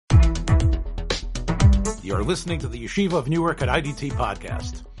You're listening to the Yeshiva of Newark at IDT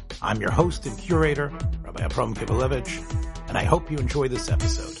podcast. I'm your host and curator, Rabbi Abram Kibalevich, and I hope you enjoy this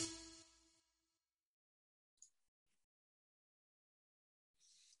episode.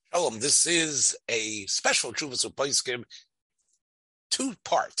 Shalom, this is a special Chuvas U'Poskim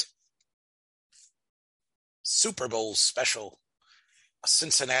two-part Super Bowl special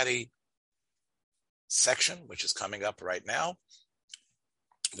Cincinnati section, which is coming up right now,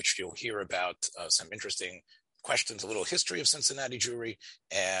 which you'll hear about some interesting questions, a little history of Cincinnati Jewry,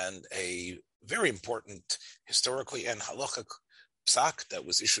 and a very important historically and halachic psak that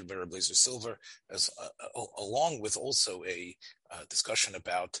was issued by Rabbi Eliezer Silver, along with also a discussion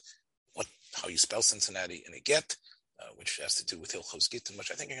about how you spell Cincinnati in a get, which has to do with Hilchos Gittin,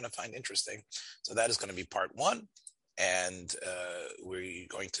 which I think you're going to find interesting. So that is going to be part one, and we're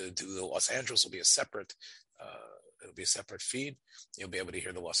going to do the Los Angeles. Will be a separate. It'll be a separate feed. You'll be able to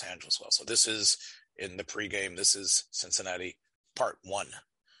hear the Los Angeles well. So this is in the pregame. This is Cincinnati part one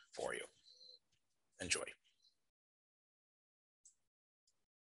for you. Enjoy.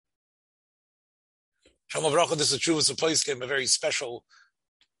 Shalom Avracha, this is Chuvas U'Poskim, a very special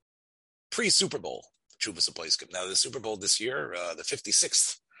pre-Super Bowl Chuvas U'Poskim. Now, the Super Bowl this year, the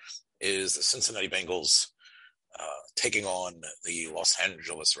 56th, is the Cincinnati Bengals taking on the Los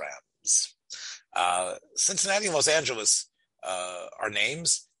Angeles Rams. Cincinnati and Los Angeles are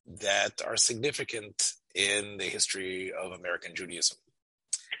names that are significant in the history of American Judaism.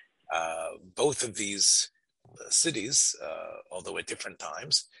 Both of these cities, although at different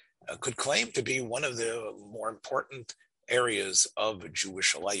times, could claim to be one of the more important areas of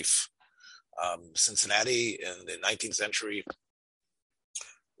Jewish life. Cincinnati in the 19th century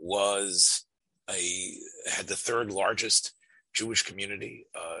had the third largest Jewish community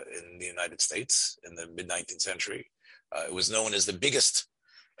in the United States in the mid-19th century. It was known as the biggest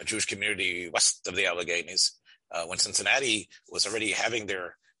Jewish community west of the Alleghenies. When Cincinnati was already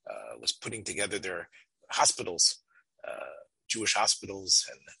was putting together their hospitals, Jewish hospitals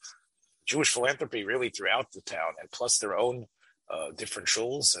and Jewish philanthropy really throughout the town, and plus their own different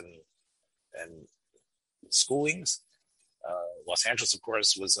shuls and schoolings. Los Angeles, of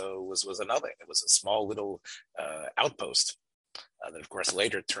course, was another. It was a small little outpost that, of course,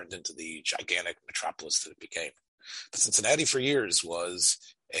 later turned into the gigantic metropolis that it became. But Cincinnati, for years, was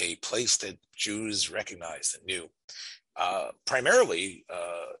a place that Jews recognized and knew. Primarily,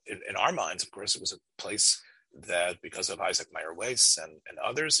 in our minds, of course, it was a place that, because of Isaac Meyer Weiss and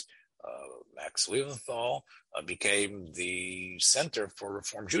others, Max Lilienthal, became the center for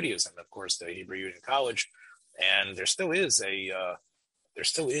Reform Judaism. Of course, the Hebrew Union College, and there still is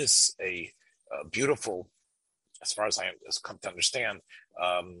a beautiful, as far as I have come to understand,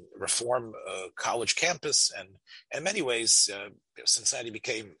 Reform college campus, and in many ways, Cincinnati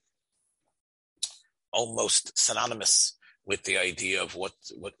became almost synonymous with the idea of what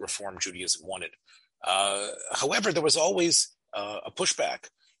Reform Judaism wanted. However, there was always a pushback,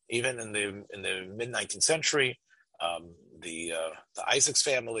 even in the mid-19th century. The Isaacs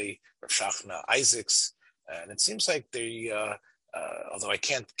family, Rav Shachna Isaacs, and it seems like although I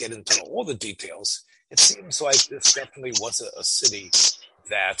can't get into all the details, it seems like this definitely was a city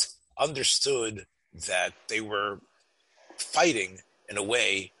that understood that they were fighting in a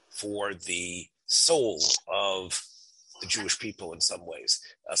way for the soul of the Jewish people in some ways.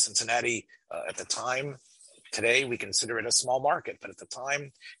 Cincinnati, at the time, today we consider it a small market, but at the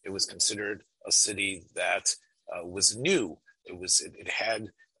time it was considered a city that was new. It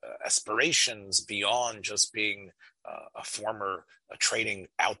had aspirations beyond just being a former trading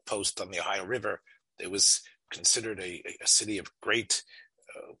outpost on the Ohio River. It was considered a city of great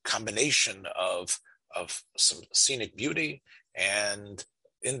combination of some scenic beauty and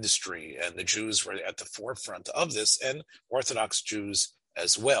industry, and the Jews were at the forefront of this, and Orthodox Jews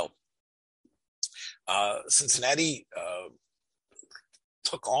as well. Cincinnati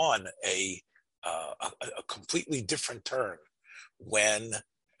took on a completely different turn when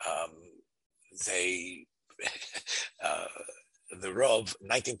the Rav,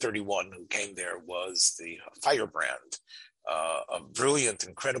 1931, who came there, was the firebrand, a brilliant,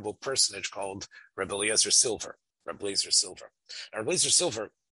 incredible personage called Rabbi Eliezer Silver. Rabbi Eliezer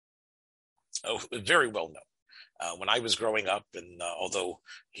Silver, very well known. When I was growing up, and although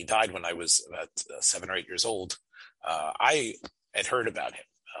he died when I was about 7 or 8 years old, I had heard about him.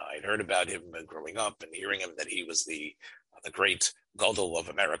 I'd heard about him growing up and hearing him that he was the great Gadol of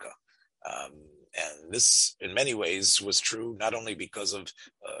America. And this, in many ways, was true not only because of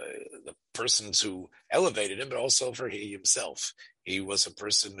the persons who elevated him, but also for he himself. He was a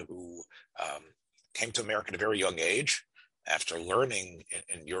person who came to America at a very young age after learning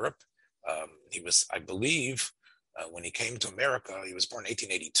in Europe. He was, I believe, when he came to America, he was born in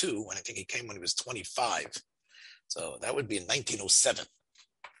 1882, and I think he came when he was 25. So that would be in 1907.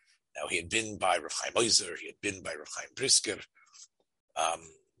 Now, he had been by Rav Chaim Oizer, he had been by Rav Chaim Brisker,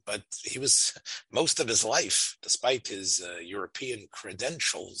 but he was, most of his life, despite his European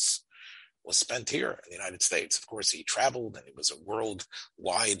credentials, was spent here in the United States. Of course, he traveled, and he was a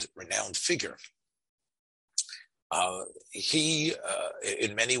worldwide renowned figure. He,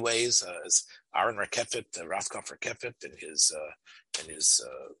 in many ways, as Aaron Rakeffet, Rothkopf Rakeffet, in his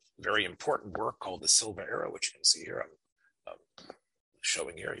very important work called The Silver Era, which you can see here, I'm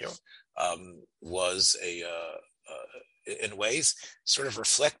showing here, was in ways sort of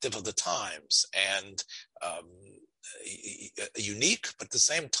reflective of the times, and unique, but at the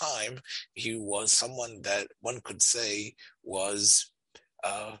same time, he was someone that one could say was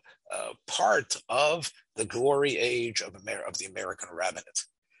part of the glory age of the American rabbinate.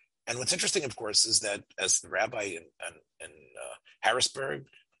 And what's interesting, of course, is that as the rabbi in Harrisburg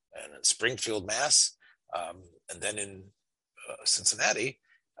and in Springfield, Mass, and then in Cincinnati,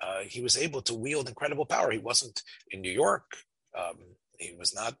 he was able to wield incredible power. He wasn't in New York. He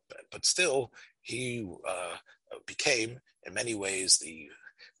was not, but still, he became, in many ways,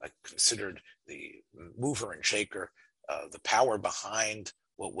 considered the mover and shaker, the power behind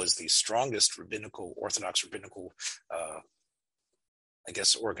what was the strongest Orthodox rabbinical,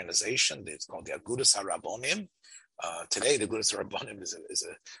 organization. It's called the Agudas HaRabbonim. Today, the Agudas HaRabbonim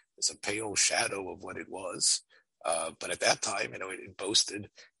is a pale shadow of what it was. But at that time, it boasted,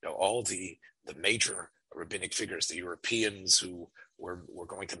 all the major rabbinic figures, the Europeans who were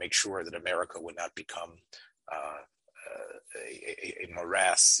going to make sure that America would not become a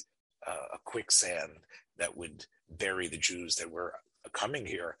morass, a quicksand that would bury the Jews that were coming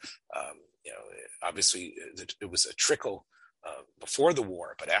here. Obviously, it was a trickle before the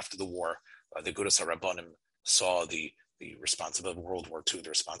war, but after the war, the Agudas HaRabbonim saw the responsibility of World War II, the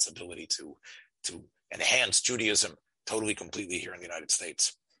responsibility to enhance Judaism totally, completely here in the United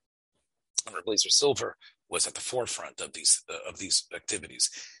States. And Rabbi Eliezer Silver was at the forefront of these activities.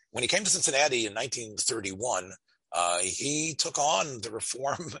 When he came to Cincinnati in 1931, he took on the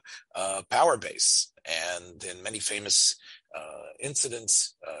Reform power base, and in many famous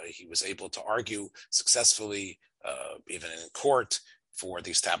incidents, he was able to argue successfully, even in court, for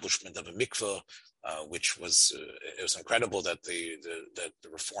the establishment of a mikveh, which was it was incredible that the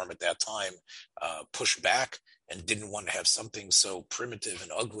Reform at that time pushed back and didn't want to have something so primitive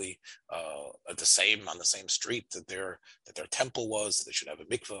and ugly on the same street that their temple was. They should have a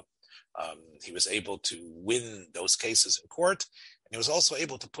mikveh. He was able to win those cases in court, and he was also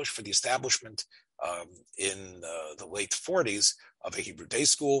able to push for the establishment in the late 40s of a Hebrew day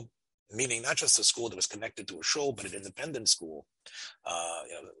school, meaning not just a school that was connected to a shul, but an independent school.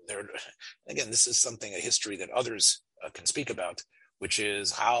 Again, this is a history that others can speak about, which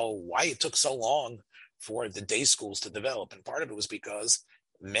is why it took so long for the day schools to develop. And part of it was because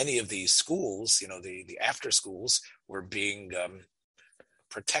many of these schools, the after schools, were being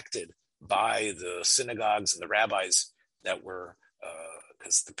protected by the synagogues and the rabbis that were,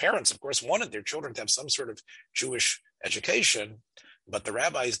 because the parents, of course, wanted their children to have some sort of Jewish education, but the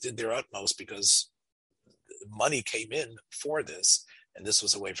rabbis did their utmost because money came in for this, and this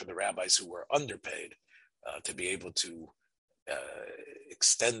was a way for the rabbis who were underpaid to be able to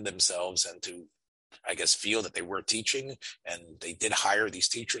extend themselves and to, feel that they were teaching, and they did hire these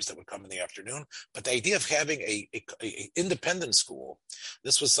teachers that would come in the afternoon. But the idea of having a independent school,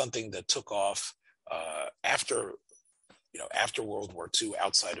 this was something that took off after World War II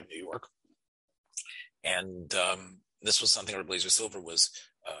outside of New York, and this was something Rabbi Eliezer Silver was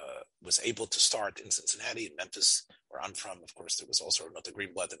able to start in Cincinnati and Memphis, where I'm from. Of course, there was also Nota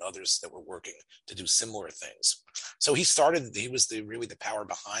Greenblatt and others that were working to do similar things. So he was really the power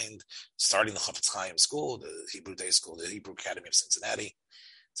behind starting the Chafetz Chaim School, the Hebrew Day School, the Hebrew Academy of Cincinnati.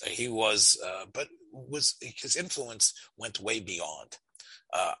 So he was, his influence went way beyond.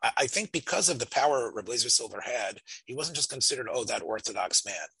 I think because of the power Rabbi Eliezer Silver had, he wasn't just considered, that Orthodox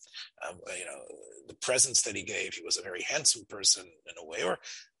man. The presence that he gave, he was a very handsome person in a way, or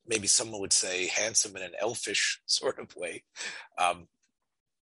maybe someone would say handsome in an elfish sort of way.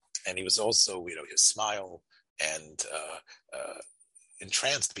 And he was also, his smile and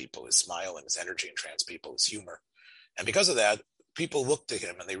entranced people. His smile and his energy entranced people, his humor. And because of that, people looked to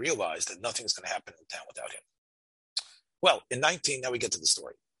him and they realized that nothing's going to happen in town without him. Well, now we get to the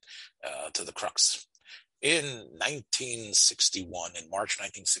story, to the crux. In 1961, in March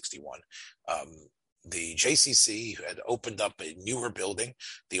 1961, the JCC had opened up a newer building.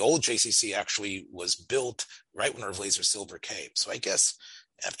 The old JCC actually was built right when Rav Eliezer Silver came. So I guess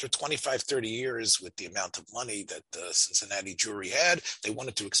After 25, 30 years, with the amount of money that the Cincinnati Jewry had, they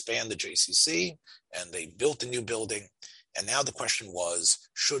wanted to expand the JCC, and they built a new building. And now the question was,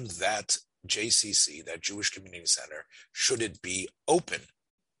 should that JCC, that Jewish Community Center, should it be open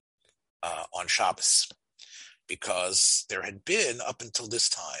on Shabbos? Because there had been, up until this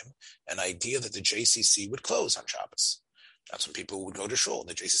time, an idea that the JCC would close on Shabbos. That's when people would go to shul.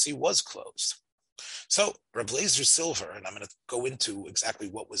 The JCC was closed. So Reb Eliezer Silver, and I'm going to go into exactly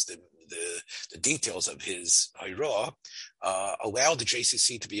what was the details of his Hayrah, allowed the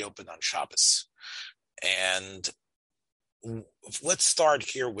JCC to be open on Shabbos. And let's start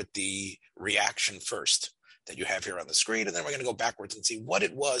here with the reaction first that you have here on the screen, and then we're going to go backwards and see what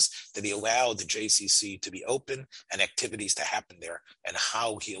it was that he allowed the JCC to be open and activities to happen there, and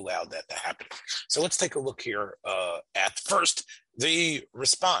how he allowed that to happen. So let's take a look here at first the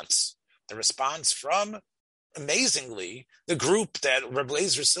response. The response from, amazingly, the group that Reb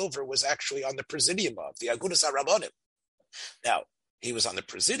Eliezer Silver was actually on the presidium of, the Agudas HaRabbanim. Now, he was on the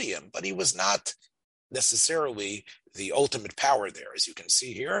presidium, but he was not necessarily the ultimate power there, as you can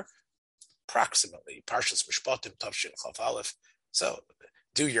see here. Approximately, Parshas Mishpatim, Tavshin Chaf Aleph. So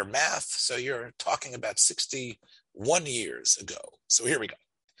do your math. So you're talking about 61 years ago. So here we go.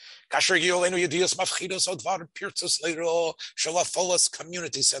 Community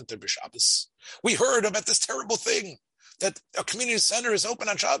Center b'Shabbos. We heard about this terrible thing, that a community center is open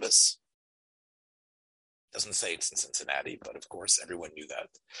on Shabbos. Doesn't say it's in Cincinnati, but of course everyone knew that.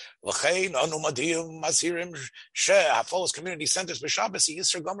 Community centers b'Shabbos.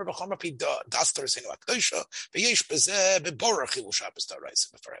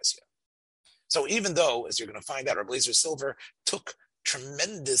 So even though, as you're going to find out, Reb Eliezer Silver took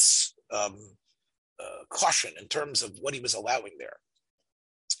tremendous caution in terms of what he was allowing there.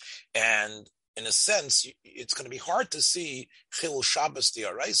 And in a sense, it's going to be hard to see Chilul Shabbos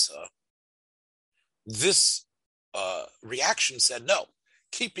D'Oraisa. This reaction said, no,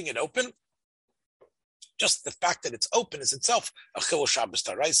 keeping it open, just the fact that it's open is itself a Chilul Shabbos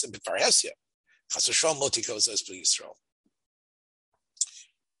D'Oraisa b'Farhesia. Chas v'shalom lo tikozos b'Yisrael.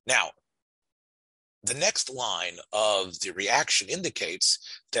 Now, the next line of the reaction indicates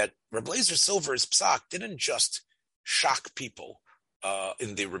that Reb Eliezer Silver's psak didn't just shock people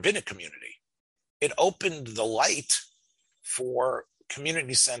in the rabbinic community. It opened the light for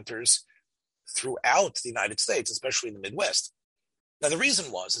community centers throughout the United States, especially in the Midwest. Now, the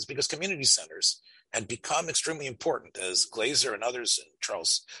reason is because community centers had become extremely important, as Glazer and others, and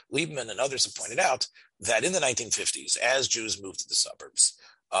Charles Liebman and others have pointed out, that in the 1950s, as Jews moved to the suburbs,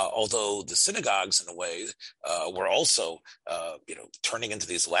 although the synagogues, in a way, were also, turning into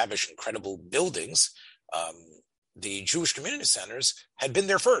these lavish, incredible buildings, the Jewish community centers had been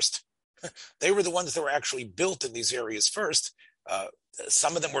there first. They were the ones that were actually built in these areas first.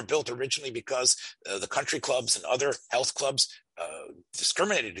 Some of them were built originally because the country clubs and other health clubs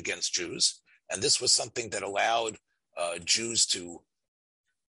discriminated against Jews, and this was something that allowed Jews to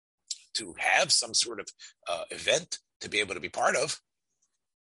have some sort of event to be able to be part of.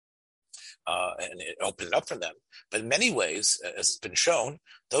 And it opened it up for them. But in many ways, as it's been shown,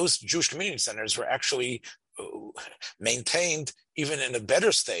 those Jewish community centers were actually maintained even in a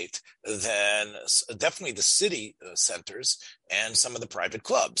better state than definitely the city centers and some of the private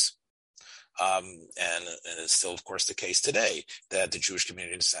clubs. And it's still, of course, the case today that the Jewish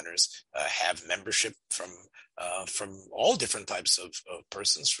community centers have membership from all different types of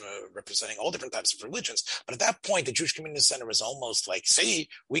persons representing all different types of religions. But at that point, the Jewish community center was almost like, see,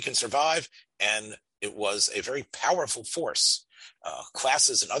 we can survive. And it was a very powerful force.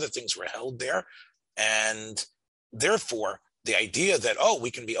 Classes and other things were held there. And therefore, the idea that,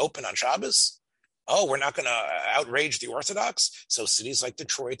 we can be open on Shabbos, we're not going to outrage the Orthodox. So cities like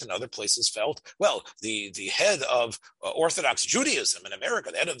Detroit and other places felt, well, the head of Orthodox Judaism in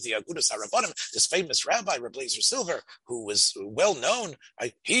America, the head of the Agudas HaRabbanim, this famous rabbi, Reb Eliezer Silver, who was well known,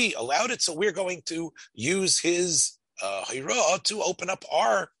 he allowed it. So we're going to use his Hayrah to open up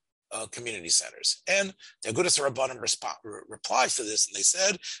our community centers. And the Agudas HaRabbanim replies to this, and they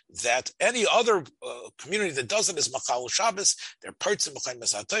said that any other community that does it is Machal Shabbos, they're parts of Mechayim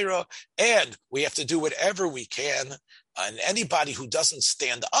HaTorah, and we have to do whatever we can, and anybody who doesn't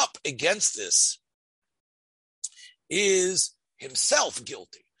stand up against this is himself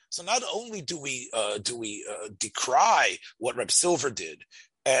guilty. So not only do we decry what Reb Silver did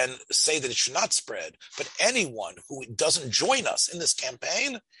and say that it should not spread, but anyone who doesn't join us in this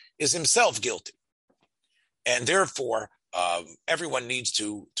campaign is himself guilty. And therefore, everyone needs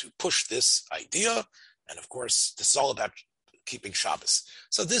to push this idea. And of course, this is all about keeping Shabbos.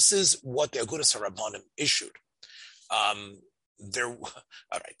 So this is what the Agudas HaRabbanim issued. all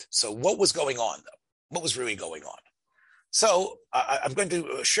right. So what was going on, though? What was really going on? So I'm going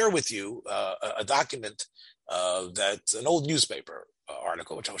to share with you a document that's an old newspaper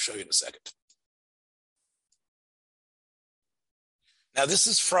article, which I'll show you in a second. Now, this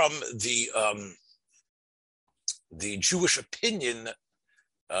is from the Jewish Opinion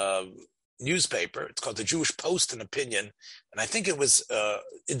newspaper. It's called the Jewish Post and Opinion, and I think it was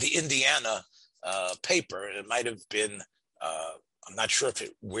in the Indiana paper. It might have been. I'm not sure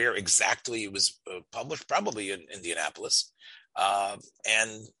where exactly it was published. Probably in Indianapolis,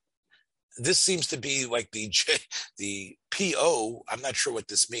 and this seems to be like the PO. I'm not sure what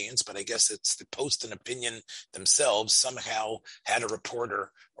this means, but I guess it's the Post and Opinion themselves somehow had a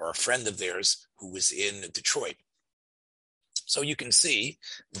reporter or a friend of theirs who was in Detroit. So you can see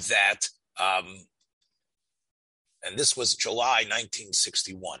that, and this was July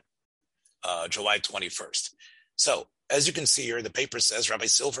 1961, July 21st. So as you can see here, the paper says Rabbi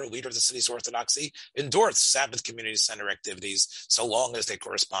Silver, leader of the city's Orthodoxy, endorsed Sabbath Community Center activities so long as they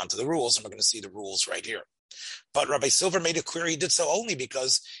correspond to the rules. And we're going to see the rules right here. But Rabbi Silver made it clear he did so only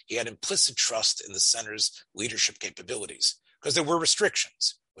because he had implicit trust in the center's leadership capabilities, because there were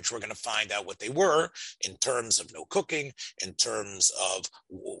restrictions, which we're going to find out what they were in terms of no cooking, in terms of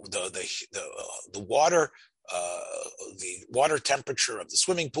the water temperature of the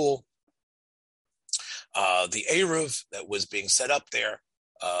swimming pool, the Eruv that was being set up there,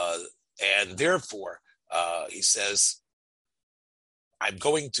 and therefore he says, I'm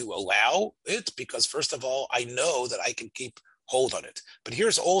going to allow it because, first of all, I know that I can keep hold on it. But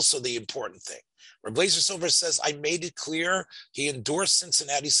here's also the important thing. Rabbi Eliezer Silver says, I made it clear he endorsed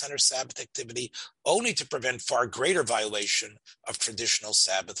Cincinnati Center Sabbath activity only to prevent far greater violation of traditional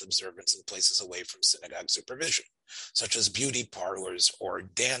Sabbath observance in places away from synagogue supervision, such as beauty parlors or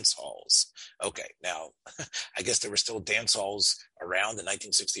dance halls. Okay, now, I guess there were still dance halls around in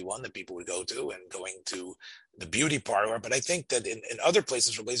 1961 that people would go to, and going to the beauty parlor. But I think that in other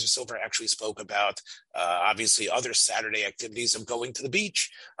places, Rabbi Eliezer Silver actually spoke about, obviously, other Saturday activities of going to the beach,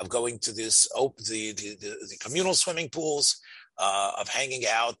 of going to the communal swimming pools, of hanging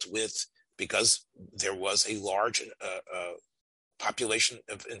out with, because there was a large population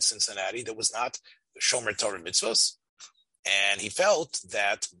in Cincinnati that was not Shomer Torah mitzvos. And he felt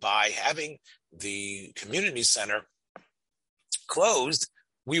that by having the community center closed,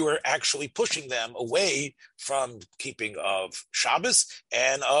 we were actually pushing them away from keeping of Shabbos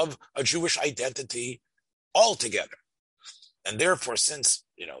and of a Jewish identity altogether. And therefore, since,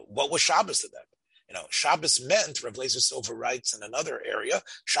 what was Shabbos to them? Shabbos meant, Rav Eliezer Silver writes in another area,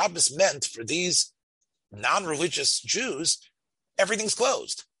 Shabbos meant for these non-religious Jews, everything's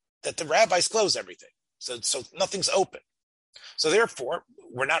closed, that the rabbis close everything. So nothing's open. So therefore,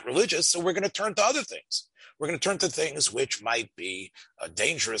 we're not religious, so we're going to turn to other things. We're going to turn to things which might be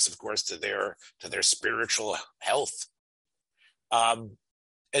dangerous, of course, to their spiritual health.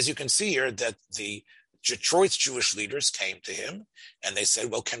 As you can see here, that the Detroit's Jewish leaders came to him and they said,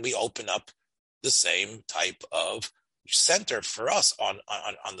 well, can we open up the same type of center for us on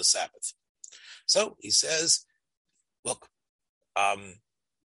the Sabbath? So he says, look,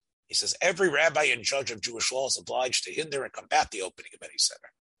 he says, every rabbi and judge of Jewish law is obliged to hinder and combat the opening of any center.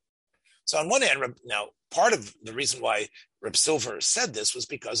 So on one hand, now, part of the reason why Reb Silver said this was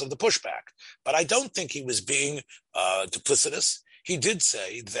because of the pushback. But I don't think he was being duplicitous. He did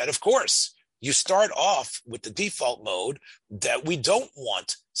say that, of course, you start off with the default mode that we don't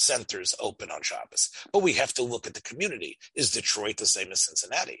want centers open on Shabbos, but we have to look at the community. Is Detroit the same as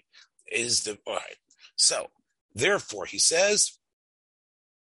Cincinnati? All right. So therefore, he says,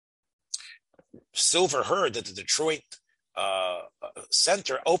 Silver heard that the Detroit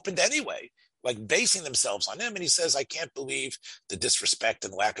center opened anyway, like basing themselves on him. And he says, I can't believe the disrespect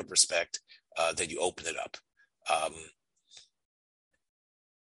and lack of respect that you opened it up.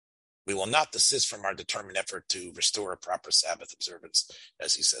 We will not desist from our determined effort to restore a proper Sabbath observance,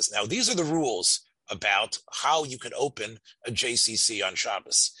 as he says. Now, these are the rules about how you can open a JCC on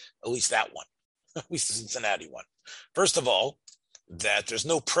Shabbos, at least that one, at least the Cincinnati one. First of all, that there's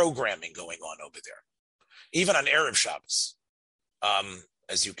no programming going on over there, even on Erev Shabbos.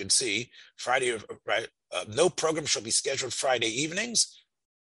 As you can see, Friday, right? No program shall be scheduled Friday evenings.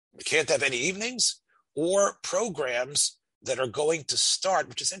 We can't have any evenings or programs that are going to start,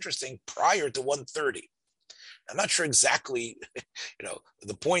 which is interesting, prior to 1:30. I'm not sure exactly,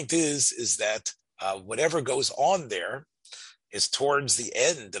 the point is that whatever goes on there is towards the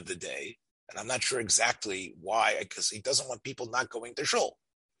end of the day. And I'm not sure exactly why, because he doesn't want people not going to shul.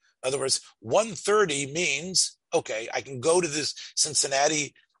 In other words, 1:30 means, okay, I can go to this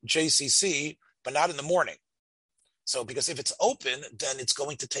Cincinnati JCC, but not in the morning. So because if it's open, then it's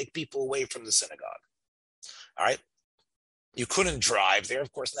going to take people away from the synagogue. All right. You couldn't drive there,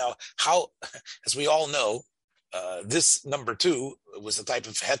 of course. Now, how, as we all know, this number two was the type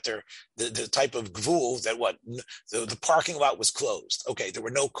of heter, the type of gvul that the parking lot was closed. Okay, there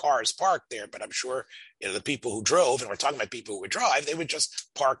were no cars parked there, but I'm sure the people who drove, and we're talking about people who would drive, they would just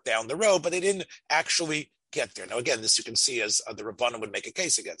park down the road, but they didn't actually get there. Now, again, this you can see as the Rabbanim would make a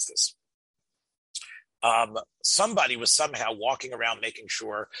case against this. Somebody was somehow walking around making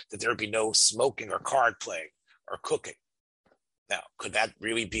sure that there would be no smoking or card playing or cooking. Now, could that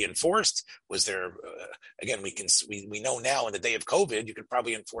really be enforced? Was there, again, we know now in the day of COVID, you could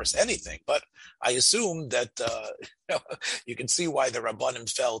probably enforce anything, but I assume that, you can see why the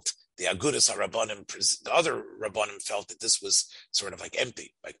Rabbanim felt, the Agudas HaRabbanim, the other Rabbanim felt that this was sort of like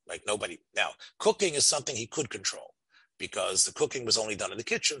empty, like nobody. Now, cooking is something he could control because the cooking was only done in the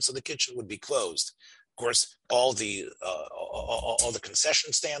kitchen, so the kitchen would be closed. Of course, all the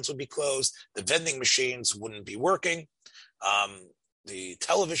concession stands would be closed. The vending machines wouldn't be working. The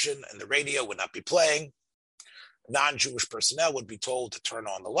television and the radio would not be playing. Non-Jewish personnel would be told to turn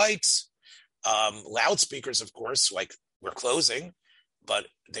on the lights. Loudspeakers, of course, like we're closing, but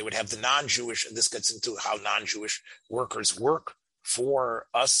they would have the non-Jewish, and this gets into how non-Jewish workers work for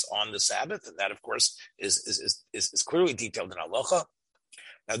us on the Sabbath, and that, of course, is clearly detailed in Halacha.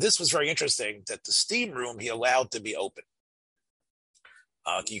 Now, this was very interesting that the steam room he allowed to be open.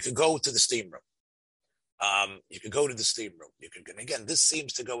 You could go to the steam room. You could go to the steam room. You could, and again, this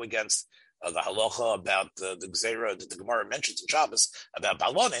seems to go against the halacha about the gzeira that the Gemara mentions in Shabbos about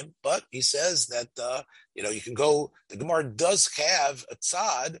balonim, but he says that you can go. The Gemara does have a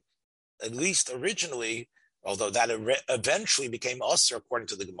tzad, at least originally, although that eventually became usher according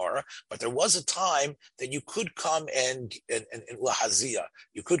to the Gemara. But there was a time that you could come and lahazia,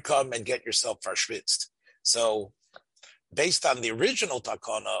 you could come and get yourself farshvitzed. So, based on the original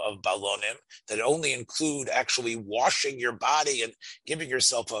takana of balonim, that only include actually washing your body and giving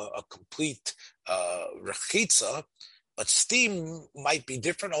yourself a complete rechitza, but steam might be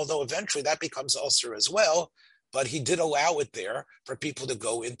different, although eventually that becomes ulcer as well, but he did allow it there for people to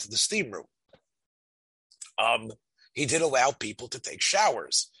go into the steam room. He did allow people to take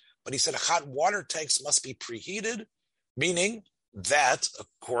showers, but he said hot water tanks must be preheated, meaning that,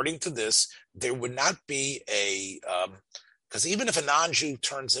 according to this, there would not be because even if a non-Jew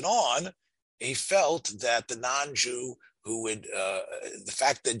turns it on, he felt that the non-Jew who would, the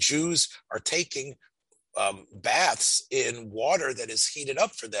fact that Jews are taking baths in water that is heated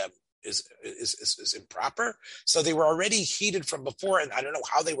up for them is improper. So they were already heated from before, and I don't know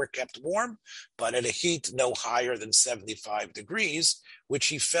how they were kept warm, but at a heat no higher than 75 degrees, which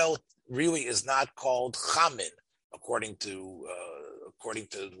he felt really is not called chamin, according to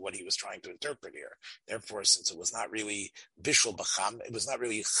what he was trying to interpret here. Therefore, since it was not really bishul b'cham, it was not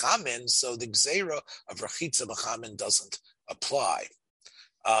really chamin, so the gzeira of rachitza b'chamin doesn't apply.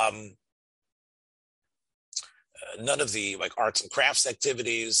 None of the arts and crafts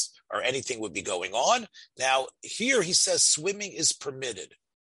activities or anything would be going on. Now, here he says swimming is permitted.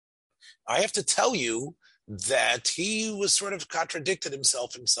 I have to tell you that he was sort of contradicted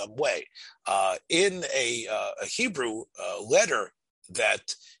himself in some way. In a Hebrew letter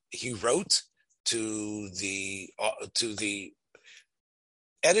that he wrote to the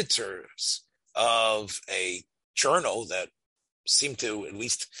editors of a journal that seemed to at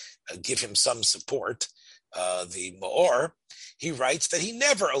least give him some support, the Maor, he writes that he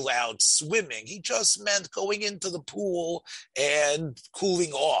never allowed swimming. He just meant going into the pool and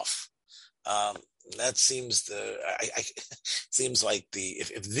cooling off. That seems seems like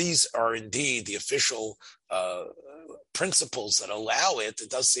if these are indeed the official principles that allow it, it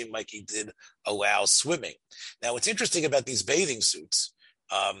does seem like he did allow swimming. Now, what's interesting about these bathing suits,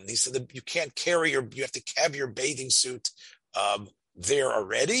 he said that you can't you have to have your bathing suit there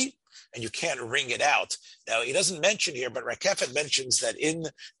already, and you can't wring it out. Now, he doesn't mention here, but Rakefet mentions that in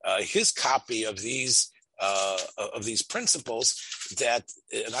his copy of these principles, that,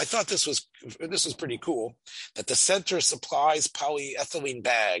 and I thought this was pretty cool, that the center supplies polyethylene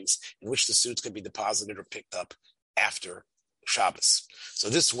bags in which the suits could be deposited or picked up after Shabbos. So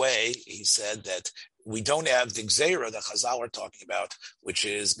this way, he said that we don't have the gzeira that Chazal are talking about, which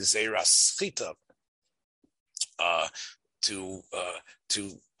is gzeira schita, to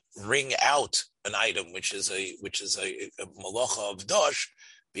wring out an item, which is a malacha of dosh,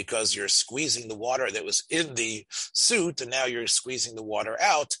 because you're squeezing the water that was in the suit, and now you're squeezing the water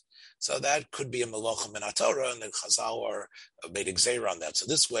out. So that could be a malacha min haTorah, and the Chazal are made a gzeira on that. So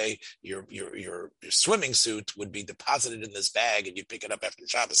this way, your swimming suit would be deposited in this bag, and you pick it up after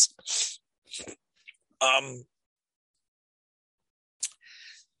Shabbos.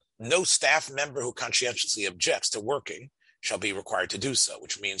 no staff member who conscientiously objects to working shall be required to do so,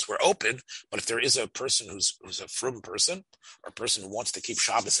 which means we're open, but if there is a person who's a frum person, or a person who wants to keep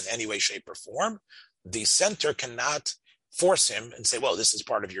Shabbos in any way, shape, or form, the center cannot force him and say, well, this is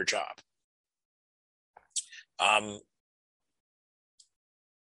part of your job.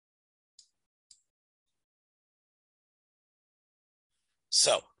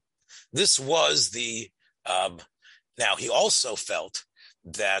 So this was the, now he also felt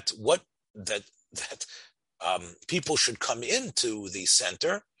that people should come into the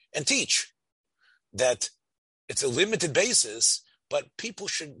center and teach, that it's a limited basis, but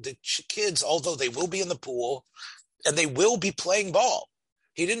the kids, although they will be in the pool and they will be playing ball.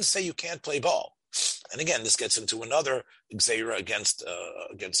 He didn't say you can't play ball. And again, this gets into another gzeira against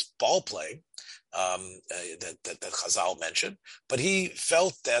ball play that Chazal mentioned. But he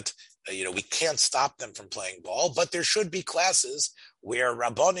felt that we can't stop them from playing ball, but there should be classes where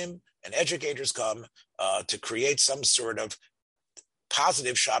Rabbonim and educators come to create some sort of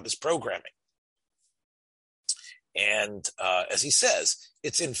positive Shabbos programming. And as he says,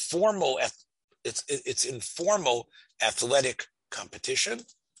 it's informal athletic competition.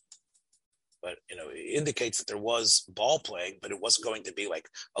 But it indicates that there was ball playing, but it wasn't going to be like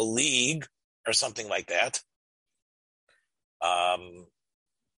a league or something like that.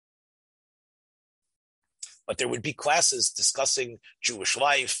 But there would be classes discussing Jewish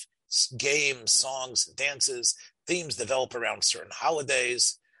life, games, songs, dances, themes developed around certain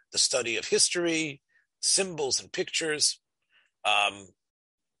holidays, the study of history, symbols and pictures.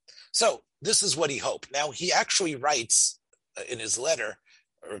 So this is what he hoped. Now he actually writes in his letter,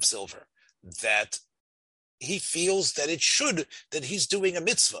 Rav Silver, that he feels that that he's doing a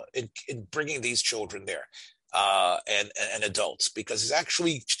mitzvah in bringing these children there and adults, because he's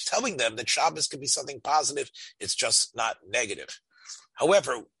actually telling them that Shabbos can be something positive. It's just not negative.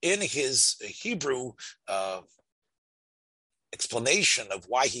 However, in his Hebrew explanation of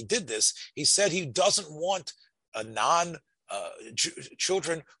why he did this, he said he doesn't want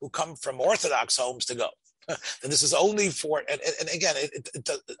children who come from Orthodox homes to go. And this is only for, and again,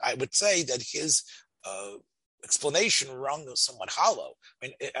 I would say that his explanation rung somewhat hollow. I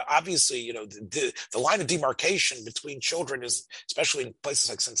mean, obviously, the line of demarcation between children is, especially in places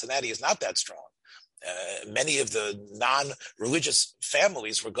like Cincinnati, is not that strong. Many of the non-religious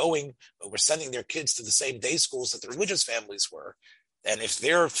families were sending their kids to the same day schools that the religious families were. And if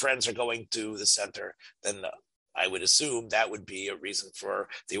their friends are going to the center, then I would assume that would be a reason for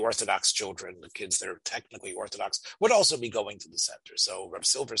the Orthodox children, the kids that are technically Orthodox, would also be going to the center. So Rav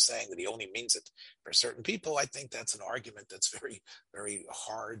Silver saying that he only means it for certain people, I think that's an argument that's very, very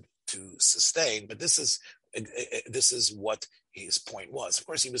hard to sustain. But this is what his point was. Of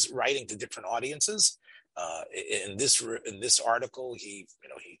course, he was writing to different audiences. In this article, he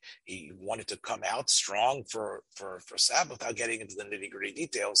wanted to come out strong for Sabbath without getting into the nitty-gritty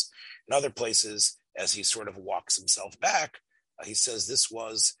details. In other places, as he sort of walks himself back, he says this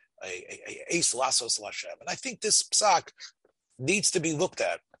was a Eis Lasos Lashem. And I think this psak needs to be looked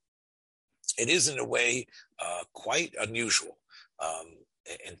at. It is, in a way, quite unusual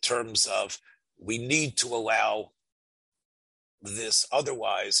in terms of we need to allow this.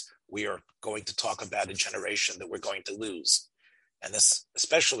 Otherwise, we are going to talk about a generation that we're going to lose. And this,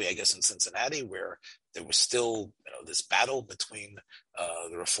 especially, I guess, in Cincinnati, where there was still this battle between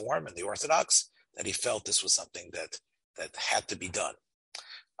the Reform and the Orthodox, that he felt this was something that had to be done.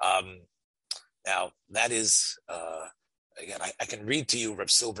 Now, that is, again, I can read to you Reb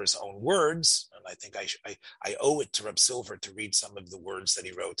Silver's own words, and I think I owe it to Reb Silver to read some of the words that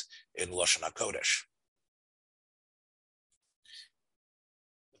he wrote in Lashon HaKodesh.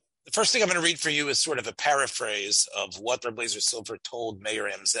 The first thing I'm going to read for you is sort of a paraphrase of what Reb Eliezer Silver told Meir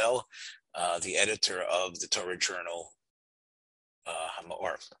Amzel, the editor of the Torah journal,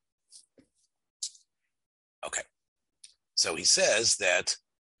 HaMaor. Okay, so he says that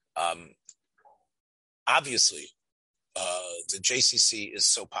obviously the JCC is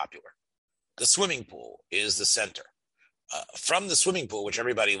so popular. The swimming pool is the center. From the swimming pool, which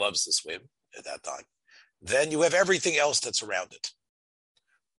everybody loves to swim at that time, then you have everything else that's around it.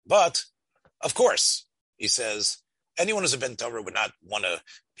 But, of course, he says, anyone who's a Ben Torah would not want to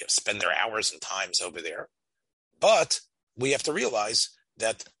spend their hours and times over there. But we have to realize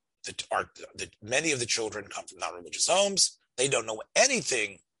that many of the children come from non-religious homes. They don't know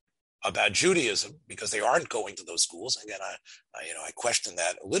anything about Judaism because they aren't going to those schools. Again, I question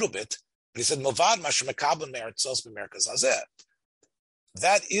that a little bit. But he said,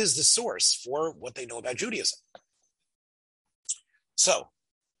 that is the source for what they know about Judaism. So,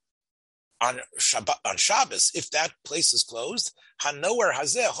 on Shabbos, if that place is closed, Hanoer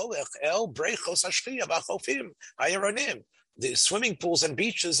Hazeh Holech El Brechos Hashchiyah B'Chofim Hayaronim, the swimming pools and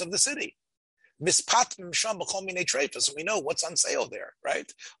beaches of the city. Mispatm Sham B'Chol Minei Treifas. We know what's on sale there,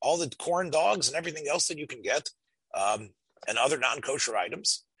 right? All the corn dogs and everything else that you can get, and other non-kosher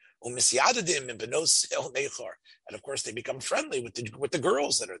items. And of course, they become friendly with the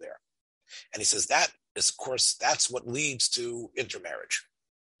girls that are there. And he says that is, of course, that's what leads to intermarriage.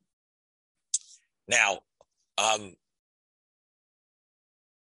 Now, the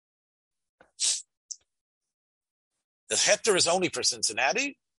heter is only for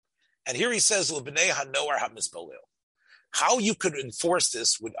Cincinnati, and here he says L'bnei hanoar hamizbolil. How you could enforce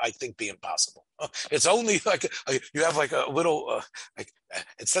this would, I think, be impossible. It's only like you have like a little,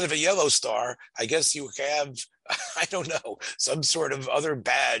 instead of a yellow star, I guess you have, I don't know, some sort of other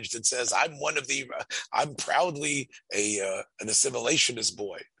badge that says I'm proudly an assimilationist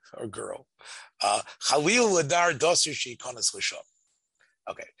boy or girl. Chalil ladar dosushi konas l'sham.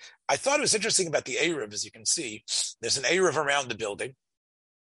 Okay, I thought it was interesting about the Eruv. As you can see, there's an Eruv around the building,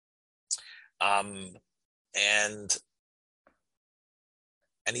 and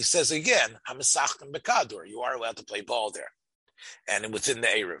he says again, "Hamisachtem bekadur." You are allowed to play ball there, and within the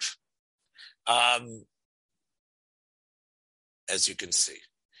Eruv, as you can see.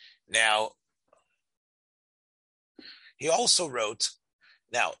 Now, he also wrote.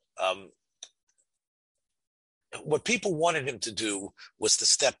 Now, what people wanted him to do was to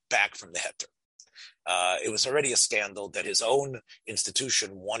step back from the heter. It was already a scandal that his own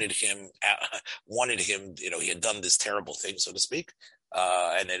institution wanted him. He had done this terrible thing, so to speak,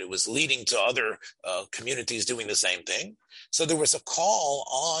 and that it was leading to other communities doing the same thing. So there was a call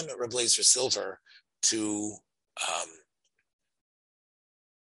on Reb Eliezer Silver to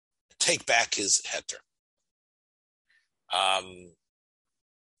take back his heter.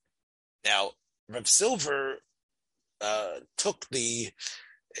 Now, Reb Silver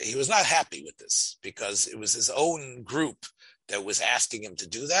he was not happy with this because it was his own group that was asking him to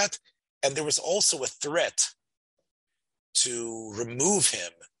do that. And there was also a threat to remove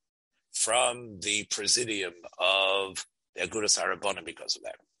him from the presidium of the Agudas HaRabbanim because of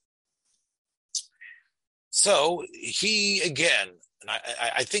that. So he, again, and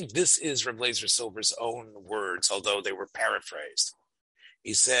I think this is Reb Eliezer Silver's own words, although they were paraphrased.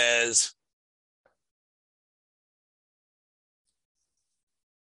 He says,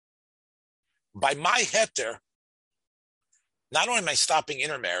 by my heter, not only am I stopping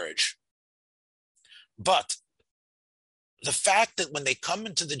intermarriage, but the fact that when they come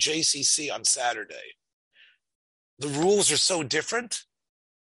into the JCC on Saturday, the rules are so different,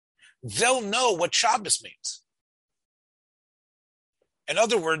 they'll know what Shabbos means. In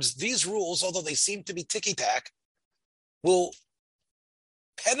other words, these rules, although they seem to be ticky-tack, will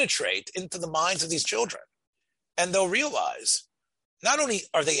penetrate into the minds of these children. And they'll realize not only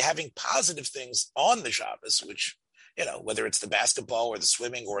are they having positive things on the Shabbos, which, whether it's the basketball or the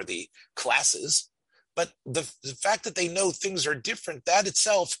swimming or the classes, but the fact that they know things are different, that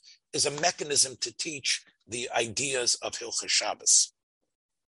itself is a mechanism to teach the ideas of Hilchos Shabbos.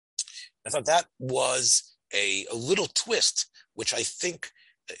 I thought that was a little twist, which I think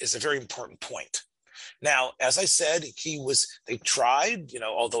is a very important point. Now, as I said, they tried,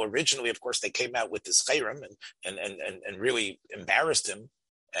 although originally, of course, they came out with this chayrim and really embarrassed him.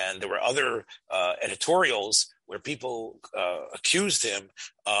 And there were other editorials where people accused him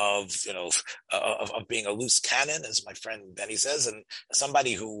of being a loose cannon, as my friend Benny says, and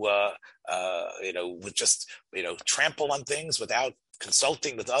somebody who, would just, trample on things without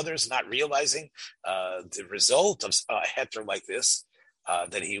consulting with others, not realizing the result of a heter like this.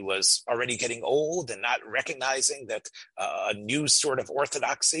 That he was already getting old and not recognizing that a new sort of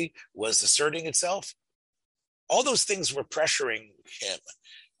orthodoxy was asserting itself. All those things were pressuring him.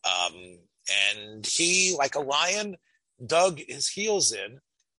 And he, like a lion, dug his heels in,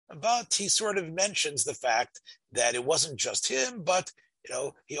 but he sort of mentions the fact that it wasn't just him, but,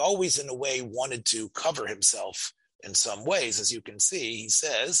 he always in a way wanted to cover himself in some ways. As you can see, he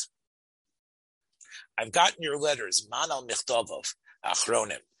says, I've gotten your letters, man al michtavov,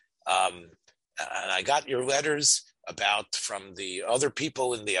 achronim. And I got your letters from the other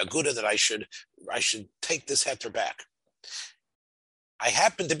people in the Aguda that I should take this heter back. I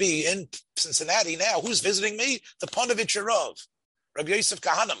happen to be in Cincinnati now. Who's visiting me? The Ponovitch Rav, Rabbi Yosef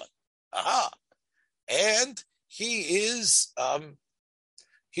Kahaneman. Aha. And he's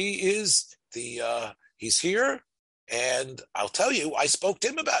here. And I'll tell you, I spoke to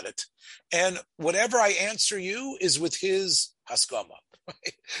him about it. And whatever I answer you is with his haskama.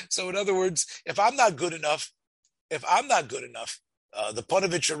 So in other words, if I'm not good enough, the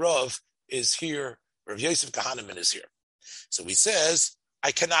Ponovitch Rav is here. Rav Yosef Kahaneman is here. So he says,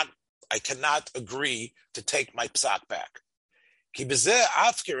 I cannot agree to take my psak back. Ki bezeh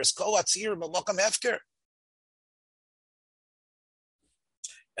afker es kol atzir b'mokam hefker.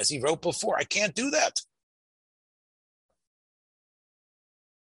 As he wrote before, I can't do that.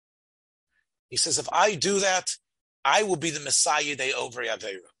 He says, if I do that, I will be the Messiah de over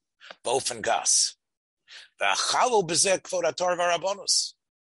Yaveira, both and gas. And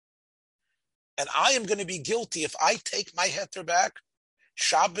I am going to be guilty if I take my heter back,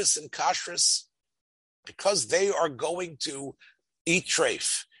 Shabbos and Kashrus, because they are going to eat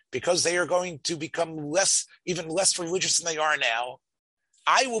treif, because they are going to become even less religious than they are now.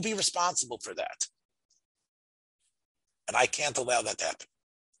 I will be responsible for that. And I can't allow that to happen.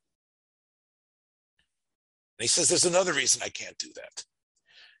 And he says there's another reason I can't do that.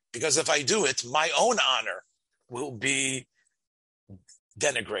 Because if I do it, my own honor will be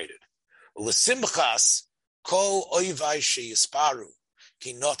denigrated. L'simchas kol oivai sheyisparu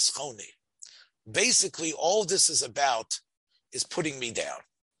ki notzchoni. Basically, all this is about is putting me down.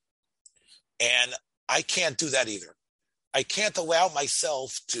 And I can't do that either. I can't allow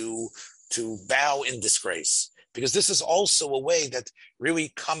myself to bow in disgrace, because this is also a way that really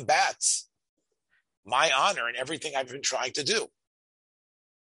combats my honor and everything I've been trying to do.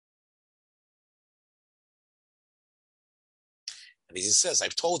 And he says,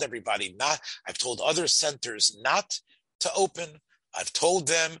 I've told other centers not to open. I've told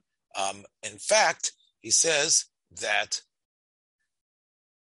them, in fact, he says,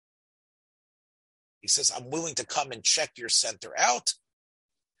 I'm willing to come and check your center out,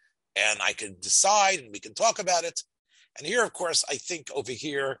 and I can decide and we can talk about it. And here, of course, I think over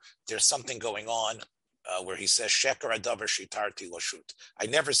here, there's something going on where he says, Sheker adavar shitarti lashut. I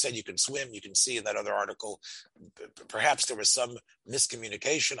never said you can swim. You can see in that other article, perhaps there was some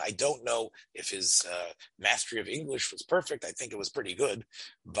miscommunication. I don't know if his mastery of English was perfect. I think it was pretty good.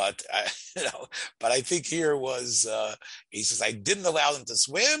 But I think here was, he says, I didn't allow them to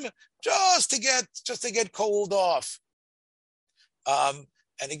swim just to get cold off.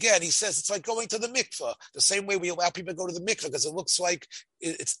 And again, he says it's like going to the mikveh, the same way we allow people to go to the mikveh, because it looks like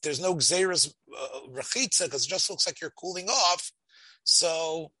there's no gzeiras rechitza, because it just looks like you're cooling off.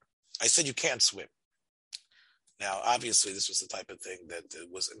 So I said you can't swim. Now, obviously, this was the type of thing that it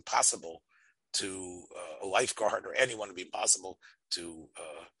was impossible to a lifeguard or anyone to be possible to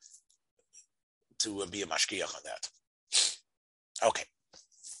be a mashgiach on that. Okay,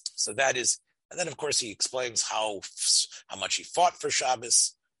 so that is. And then, of course, he explains how much he fought for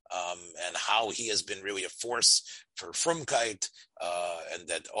Shabbos, and how he has been really a force for Frumkeit, and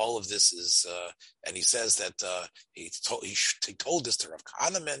that all of this is. And he says that he told this to Rav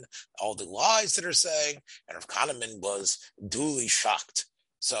Kahneman, all the lies that are saying, and Rav Kahneman was duly shocked.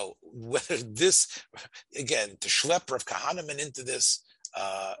 So whether this, again, to schlep Rav Kahneman into this,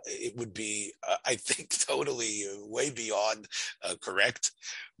 it would be, I think, totally way beyond correct.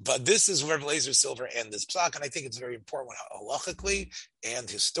 But this is Reb Eliezer Silver and this psak, and I think it's very important halachically and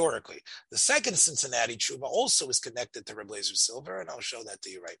historically. The second Cincinnati tshuva also is connected to Reb Eliezer Silver, and I'll show that to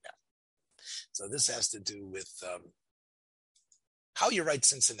you right now. So this has to do with how you write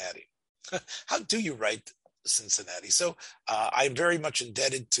Cincinnati. How do you write Cincinnati? So I'm very much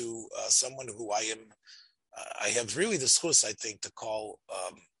indebted to someone who I have really the schus, I think, to call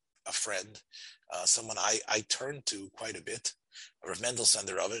a friend, someone I turn to quite a bit, Rav Mendel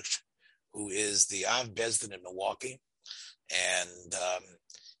Senderovich, who is the Av Bezdin in Milwaukee. And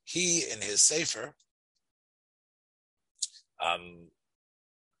he, in his Sefer,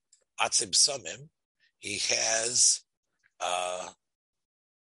 Atzib Samim, he has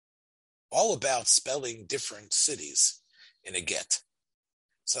all about spelling different cities in a get.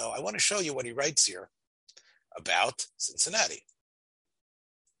 So I want to show you what he writes here about Cincinnati.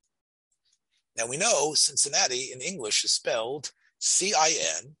 Now we know Cincinnati in English is spelled Cincinnati,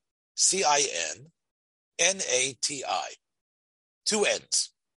 two N's.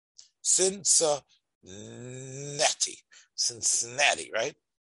 Cincinnati, right?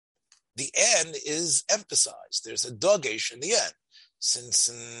 The N is emphasized. There's a dogesh in the N.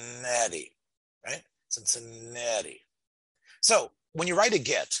 Cincinnati, right? Cincinnati. So when you write a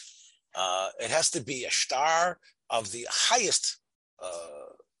get, it has to be a star of the highest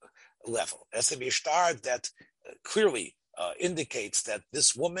level. It has to be a star that clearly indicates that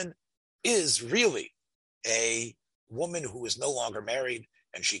this woman is really a woman who is no longer married,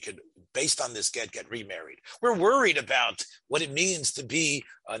 and she could, based on this get remarried. We're worried about what it means to be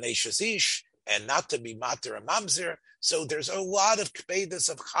an Eishes Ish and not to be matir and mamzer. So there's a lot of kbedas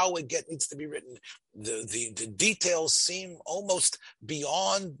of how a get needs to be written. The details seem almost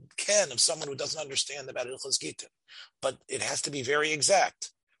beyond ken of someone who doesn't understand about Ilchos Gitin. But it has to be very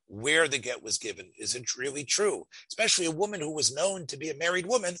exact where the get was given. Is it really true? Especially a woman who was known to be a married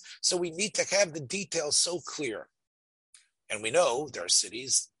woman. So we need to have the details so clear. And we know there are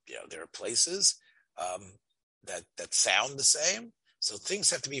cities, there are places that sound the same. So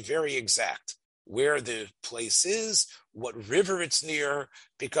things have to be very exact. Where the place is, what river it's near,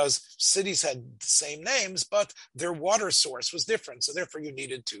 because cities had the same names, but their water source was different. So therefore you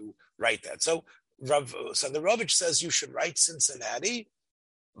needed to write that. So Sandarovich says you should write Cincinnati,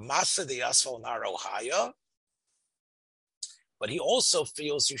 Masa de Asfal Narohaya, but he also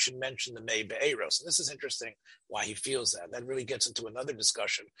feels you should mention the Mei Be'eros. And this is interesting why he feels that. That really gets into another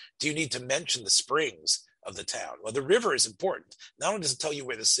discussion. Do you need to mention the springs of the town? Well, the river is important. Not only does it tell you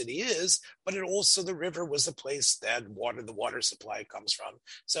where the city is, but it also, the river was the place that the water supply comes from.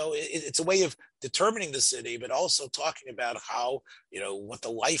 So it's a way of determining the city, but also talking about how, what the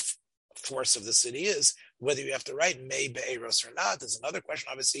life force of the city is. Whether you have to write Mei Be'eros or not is another question.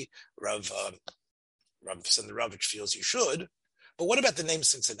 Obviously, Rav Sandarovich feels you should. But what about the name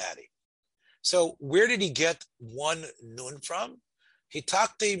Cincinnati? So where did he get one nun from?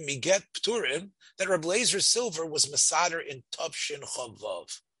 Hitakte miget pturin, that Reb Eliezer Silver was Masader in Tovshin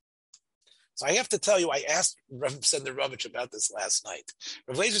Chavav. So I have to tell you, I asked Rav Sandarovich about this last night.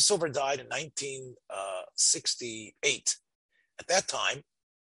 Reb Eliezer Silver died in 1968. At that time,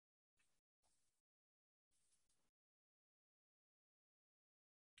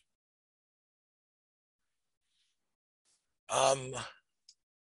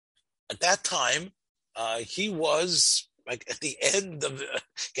 he was like at the end of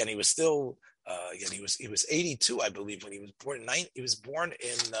again. He was still he was 82, I believe, when he was born. He was born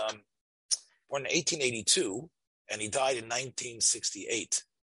in 1882, and he died in 1968.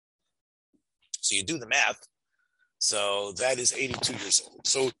 So you do the math. So that is 82 years old.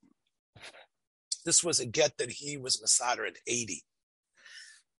 So this was a get that he was Masader at 80.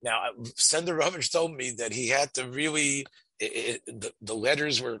 Now, Sandarovich told me that he had to really. The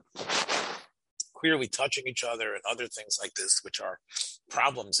letters were clearly touching each other and other things like this, which are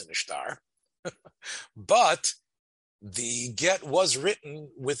problems in a shtar. But the get was written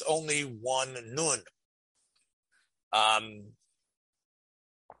with only one nun.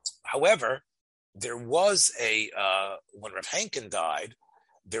 However, there was when Rav Henkin died,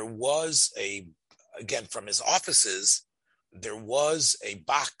 there was again, from his offices, there was a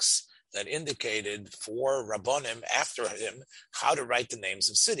box that indicated for Rabbonim after him how to write the names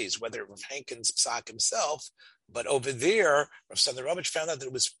of cities, whether it was Henkin's psak himself, but over there, Rav Sandarovich found out that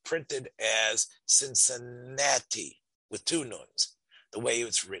it was printed as Cincinnati with two nuns, the way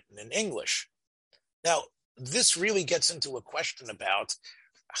it's written in English. Now, this really gets into a question about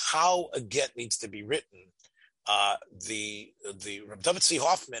how a get needs to be written. The Rav David Tzvi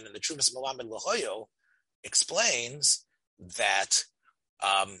Hoffman in the Truvas Melamed Lahoyo explains that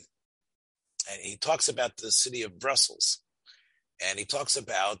and he talks about the city of Brussels, and he talks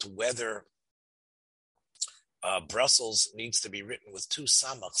about whether Brussels needs to be written with two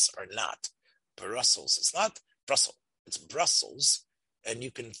samachs or not. Brussels, it's not Brussels, it's Brussels, and you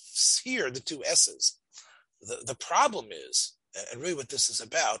can hear the two S's. The problem is, and really what this is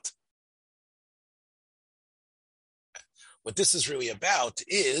really about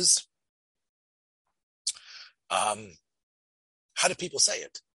is how do people say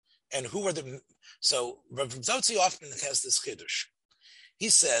it? And who are so Rav Tzvi often has this chiddush. He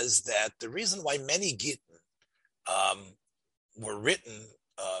says that the reason why many Gittin were written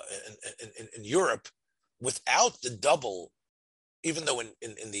in Europe without the double, even though in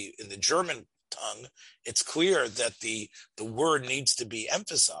the German tongue it's clear that the word needs to be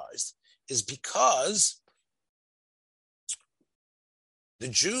emphasized, is because the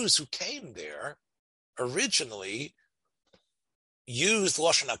Jews who came there originally used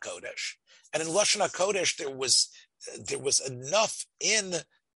Lashon HaKodesh. And in Lashon HaKodesh, there was enough in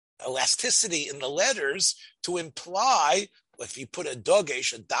elasticity in the letters to imply, if you put a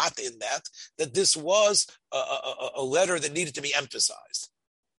dogesh, a dot in that this was a letter that needed to be emphasized.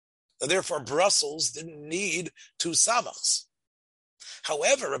 So therefore, Brussels didn't need two samachs.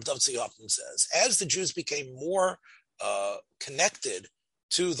 However, Reb Tzvi Hoffman says, as the Jews became more connected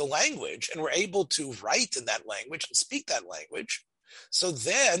to the language and were able to write in that language and speak that language, so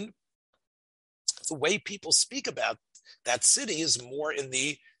then the way people speak about that city is more in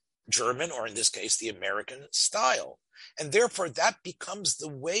the German, or in this case, the American style. And therefore, that becomes the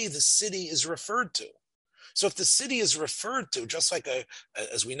way the city is referred to. So if the city is referred to, just like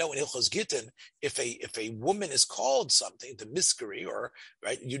as we know in Hilchos Gittin, if a woman is called something, the miskeri, or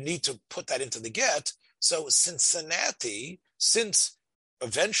right, you need to put that into the get. So Cincinnati, since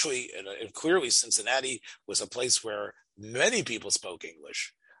eventually and clearly Cincinnati was a place where many people spoke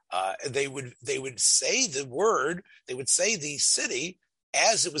English, they would say the city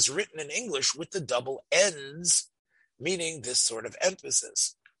as it was written in English with the double N's, meaning this sort of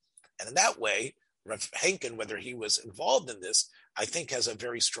emphasis. And in that way, Rav Henkin, whether he was involved in this, I think has a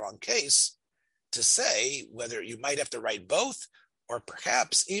very strong case to say whether you might have to write both, or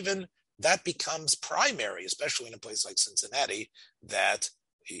perhaps even that becomes primary, especially in a place like Cincinnati, that,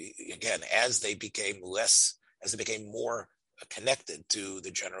 again, as they became more connected to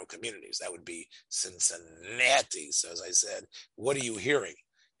the general communities, that would be Cincinnati. So as I said, what are you hearing?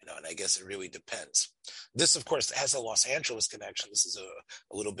 And I guess it really depends. This, of course, has a Los Angeles connection. This is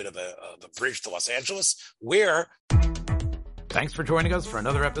a little bit of a bridge to Los Angeles, where... Thanks for joining us for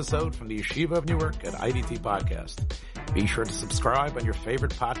another episode from the Yeshiva of Newark at IDT Podcast. Be sure to subscribe on your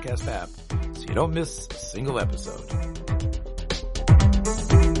favorite podcast app so you don't miss a single episode.